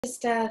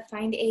Just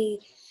find a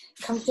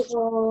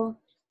comfortable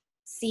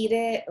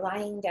seated,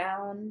 lying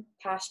down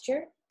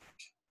posture.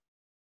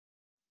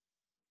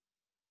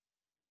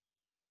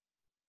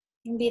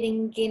 And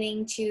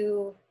beginning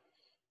to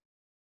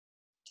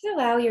just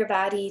allow your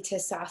body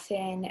to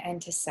soften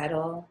and to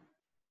settle.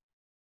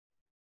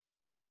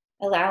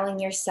 Allowing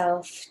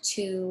yourself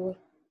to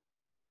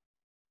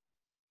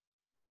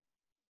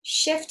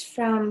shift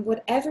from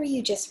whatever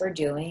you just were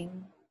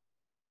doing,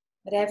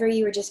 whatever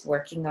you were just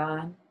working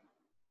on,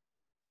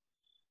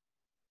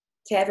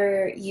 to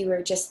whatever you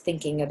were just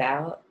thinking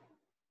about,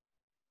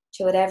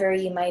 to whatever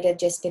you might have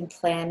just been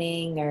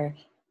planning or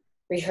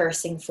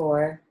rehearsing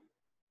for.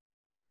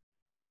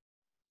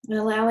 And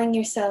allowing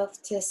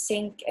yourself to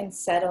sink and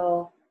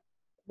settle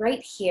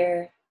right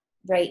here,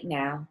 right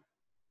now.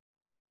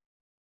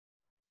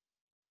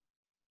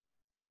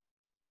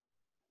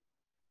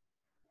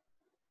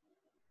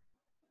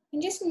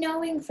 And just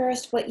knowing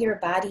first what your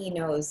body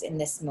knows in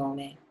this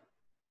moment.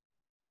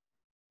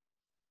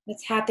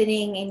 What's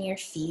happening in your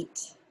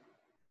feet.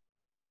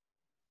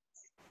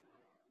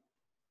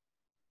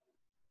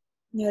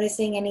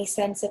 Noticing any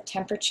sense of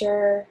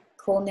temperature,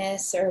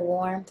 coolness, or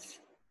warmth.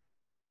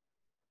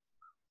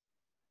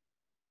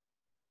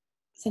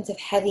 Sense of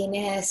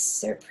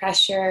heaviness or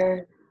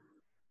pressure.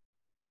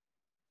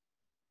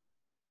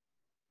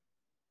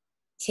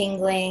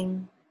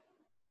 Tingling.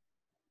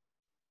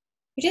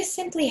 Or just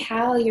simply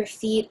how your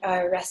feet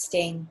are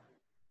resting.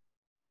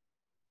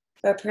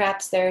 Or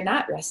perhaps they're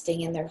not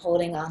resting and they're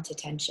holding on to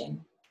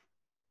tension.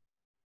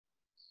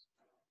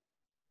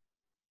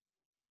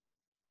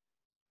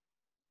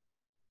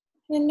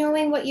 And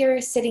knowing what your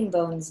sitting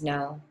bones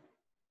know.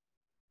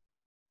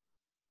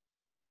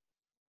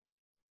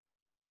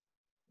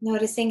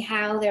 Noticing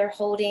how they're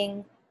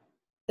holding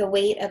the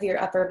weight of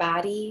your upper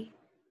body.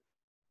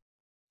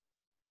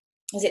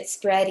 Is it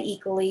spread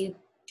equally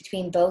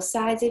between both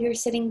sides of your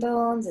sitting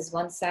bones? Is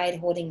one side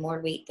holding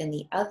more weight than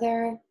the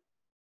other?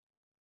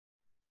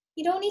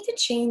 You don't need to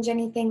change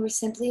anything. We're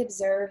simply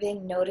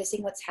observing,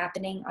 noticing what's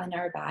happening on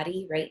our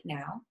body right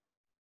now.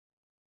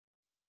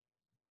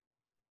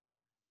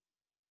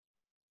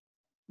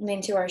 And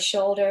into our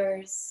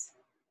shoulders.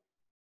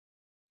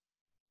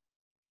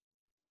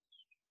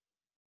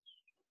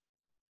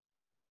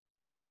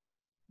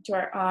 To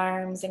our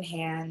arms and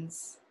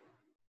hands.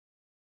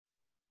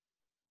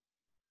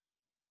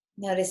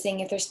 Noticing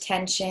if there's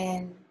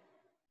tension.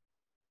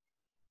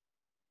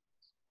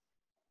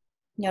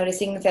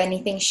 Noticing if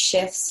anything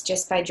shifts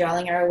just by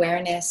drawing our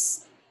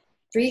awareness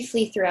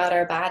briefly throughout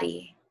our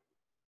body.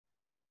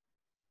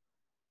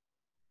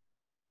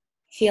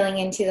 Feeling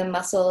into the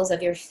muscles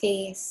of your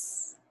face,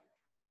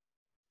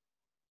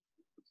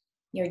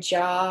 your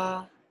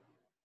jaw,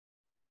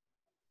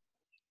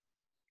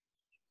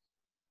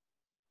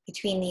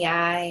 between the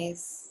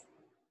eyes.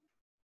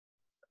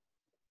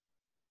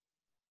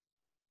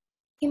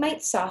 You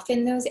might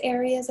soften those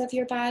areas of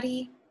your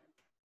body.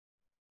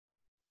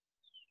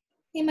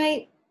 They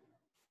might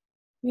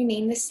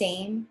remain the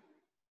same.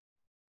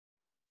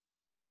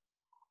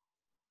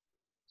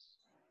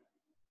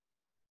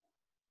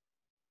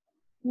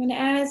 And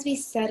as we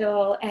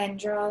settle and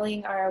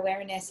drawing our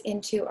awareness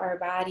into our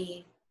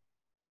body,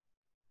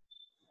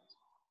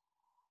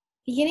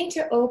 beginning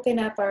to open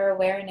up our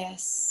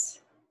awareness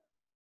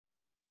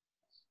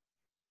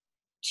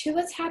to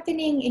what's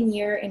happening in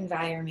your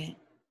environment.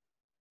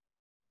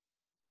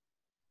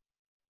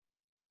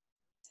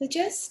 So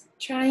just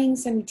trying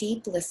some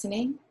deep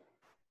listening,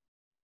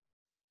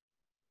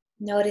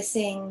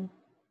 noticing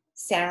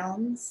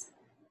sounds,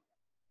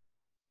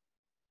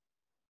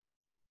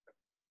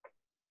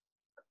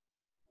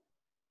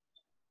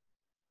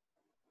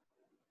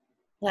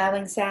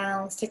 allowing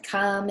sounds to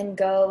come and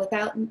go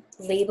without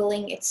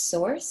labeling its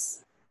source.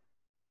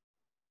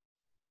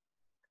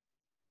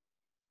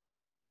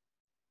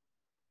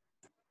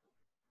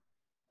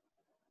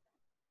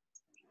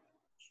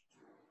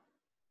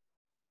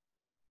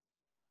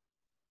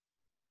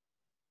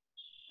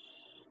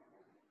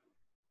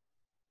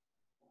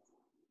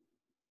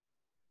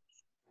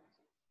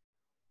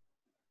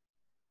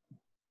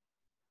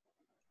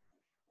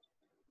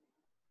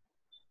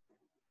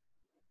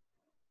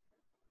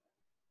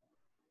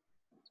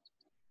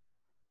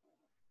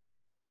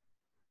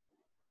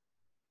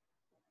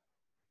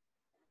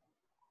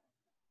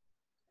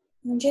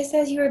 And just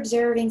as you're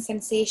observing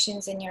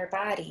sensations in your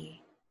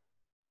body,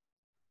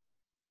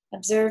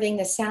 observing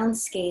the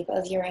soundscape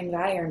of your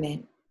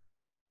environment,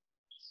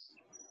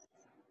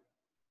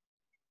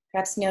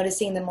 perhaps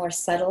noticing the more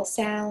subtle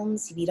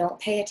sounds you don't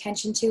pay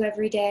attention to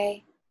every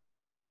day.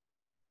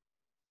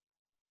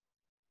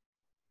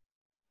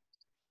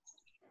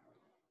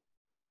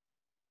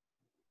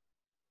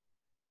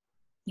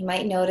 You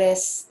might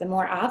notice the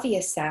more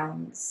obvious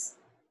sounds.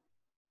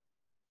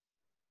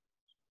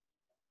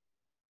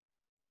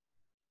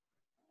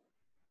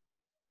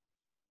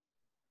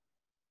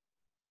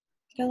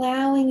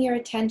 Allowing your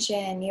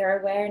attention, your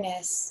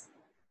awareness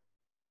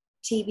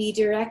to be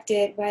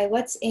directed by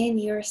what's in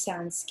your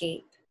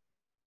soundscape.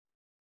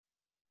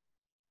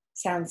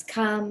 Sounds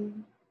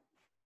come,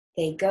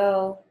 They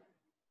go,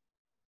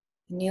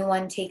 a new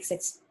one takes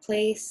its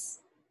place.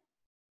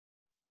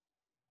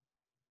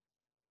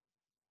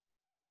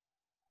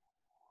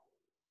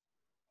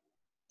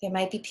 There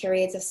might be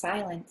periods of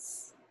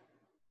silence.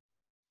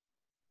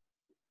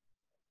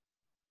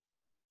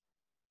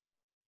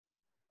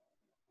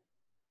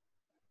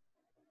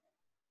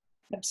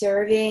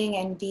 Observing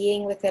and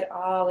being with it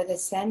all with a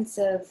sense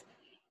of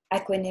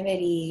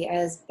equanimity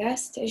as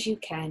best as you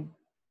can.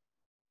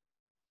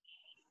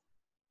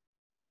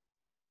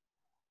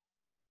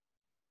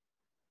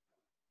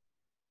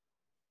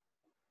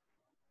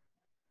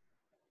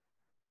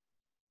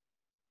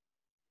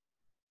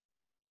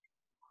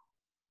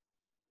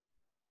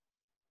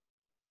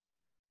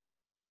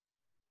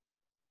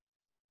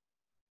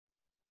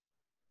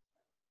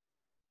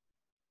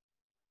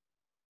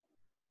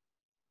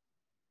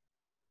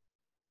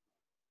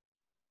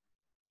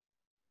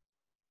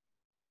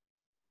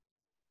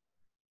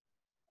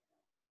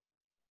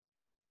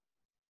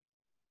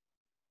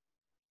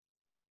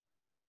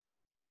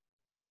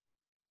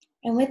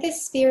 And with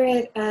this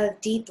spirit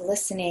of deep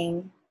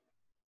listening,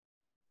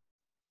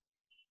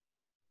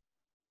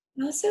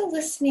 also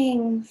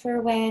listening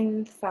for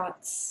when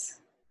thoughts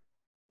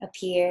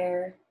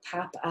appear,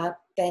 pop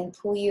up, and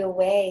pull you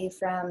away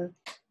from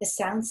the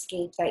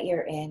soundscape that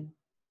you're in.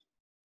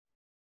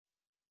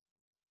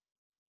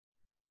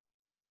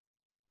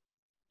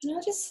 And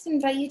I'll just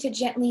invite you to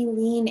gently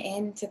lean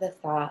into the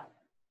thought.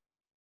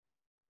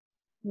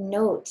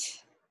 Note,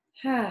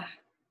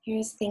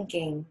 here's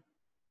thinking.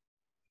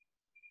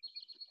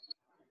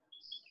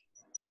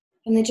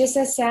 And then just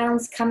as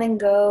sounds come and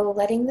go,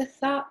 letting the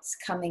thoughts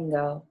come and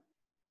go.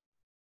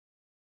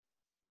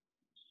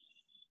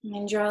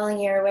 And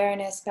drawing your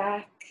awareness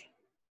back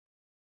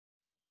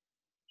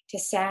to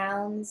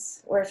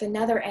sounds, or if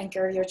another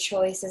anchor of your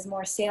choice is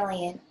more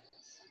salient,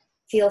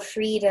 feel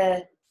free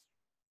to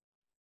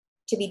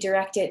be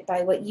directed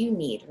by what you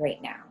need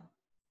right now.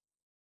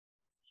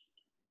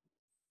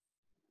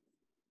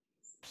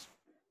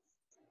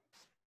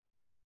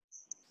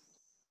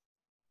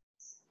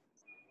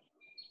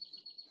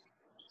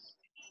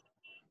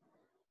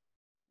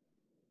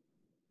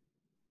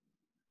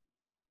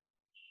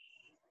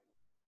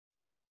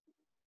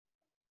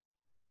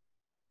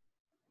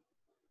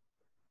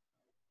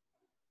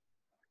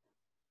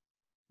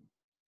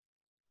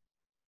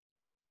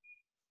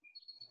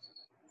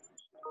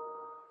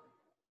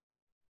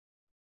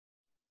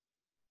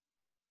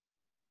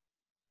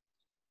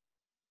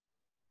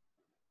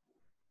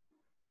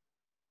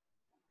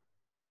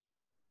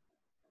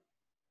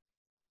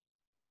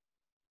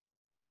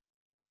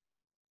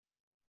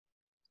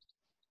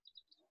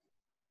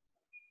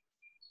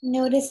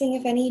 Noticing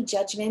if any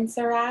judgments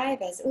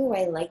arrive as, oh,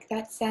 I like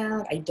that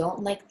sound, I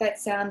don't like that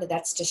sound,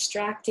 that's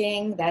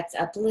distracting, that's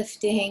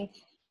uplifting.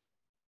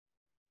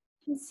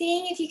 And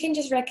seeing if you can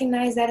just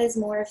recognize that as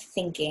more of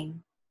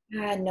thinking,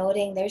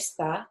 noting there's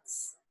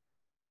thoughts,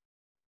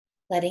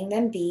 letting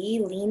them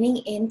be, leaning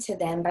into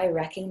them by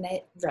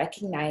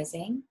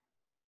recognizing,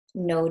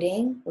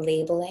 noting,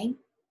 labeling,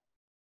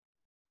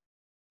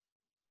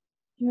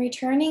 and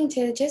returning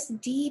to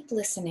just deep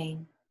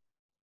listening.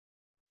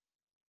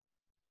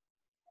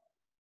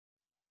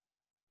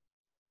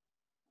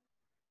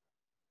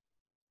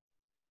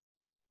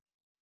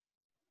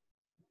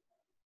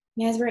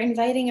 And as we're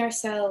inviting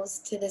ourselves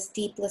to this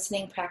deep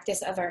listening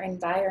practice of our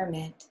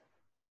environment,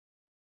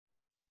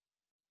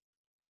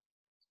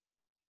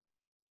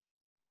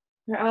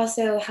 we're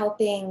also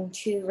helping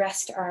to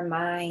rest our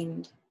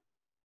mind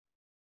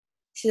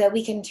so that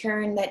we can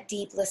turn that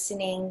deep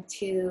listening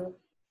to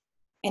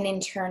an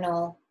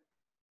internal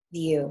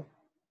view,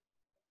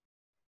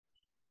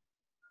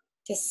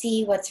 to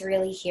see what's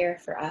really here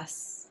for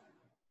us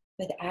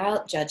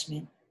without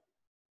judgment.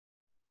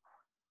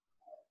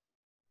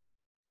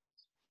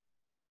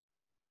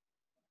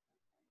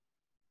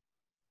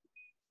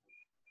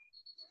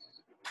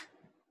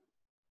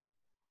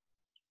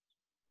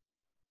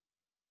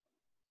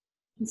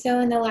 And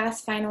so in the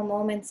last final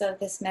moments of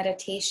this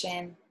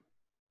meditation,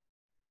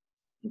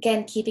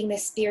 again, keeping the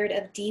spirit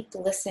of deep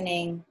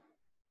listening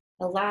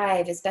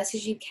alive as best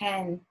as you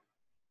can,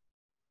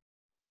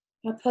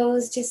 I'll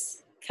pose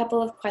just a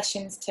couple of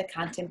questions to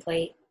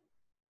contemplate.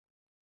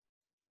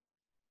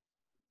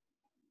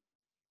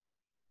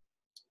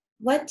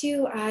 What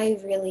do I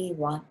really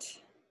want?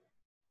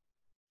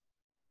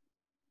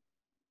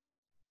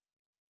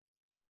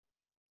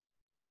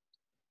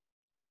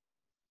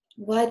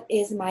 What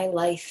is my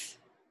life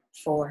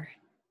for?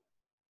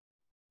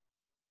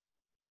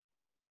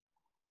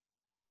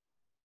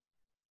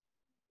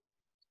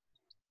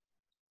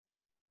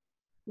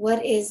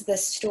 What is the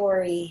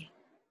story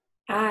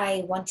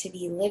I want to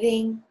be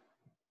living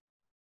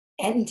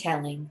and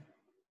telling?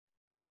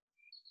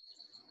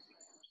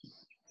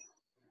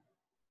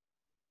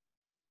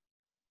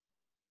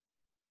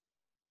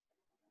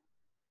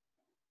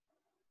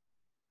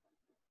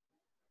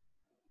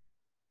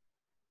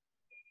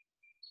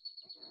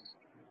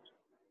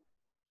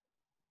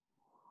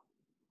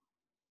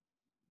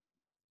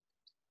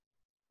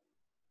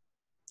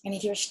 And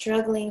if you're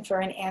struggling for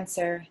an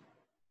answer,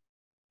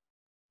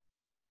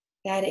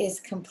 that is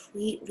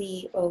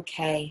completely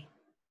okay.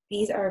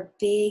 These are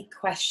big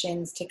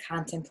questions to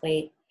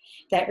contemplate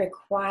that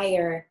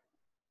require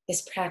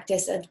this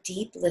practice of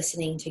deep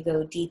listening to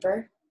go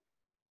deeper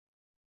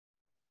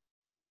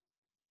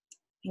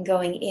and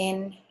going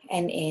in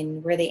and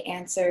in, where the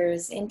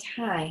answers in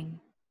time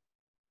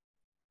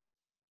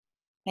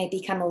might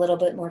become a little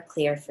bit more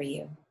clear for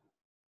you.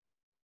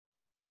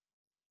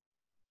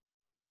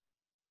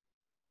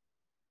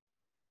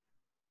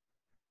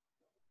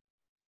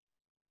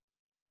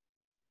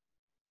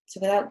 So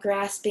without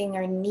grasping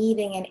or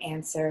needing an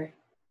answer,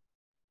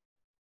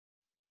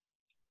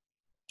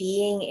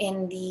 being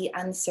in the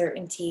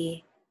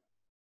uncertainty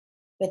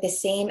with the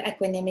same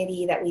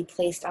equanimity that we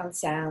placed on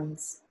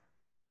sounds,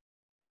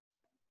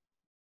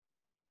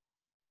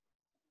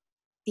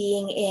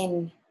 being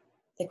in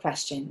the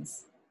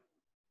questions.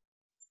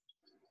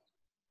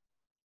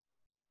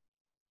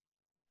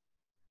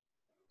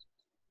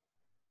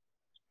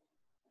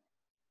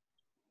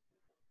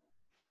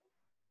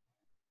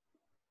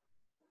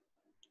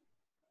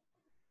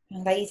 I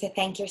invite you to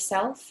thank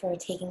yourself for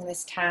taking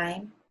this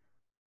time.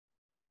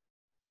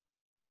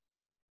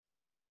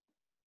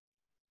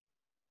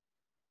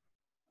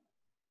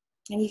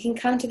 And you can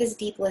come to this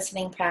deep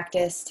listening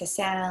practice to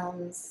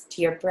sounds,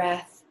 to your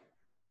breath,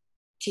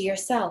 to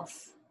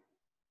yourself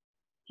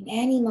in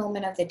any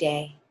moment of the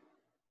day.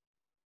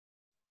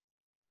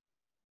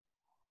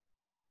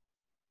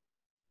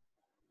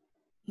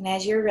 And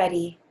as you're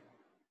ready,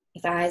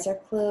 if eyes are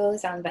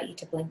closed, I'll invite you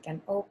to blink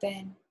them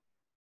open.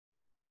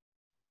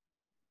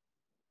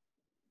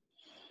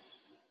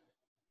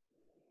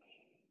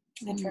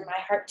 And from my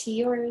heart to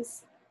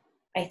yours,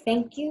 I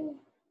thank you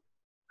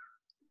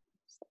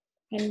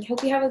and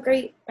hope you have a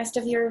great rest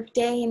of your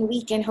day and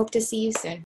week, and hope to see you soon.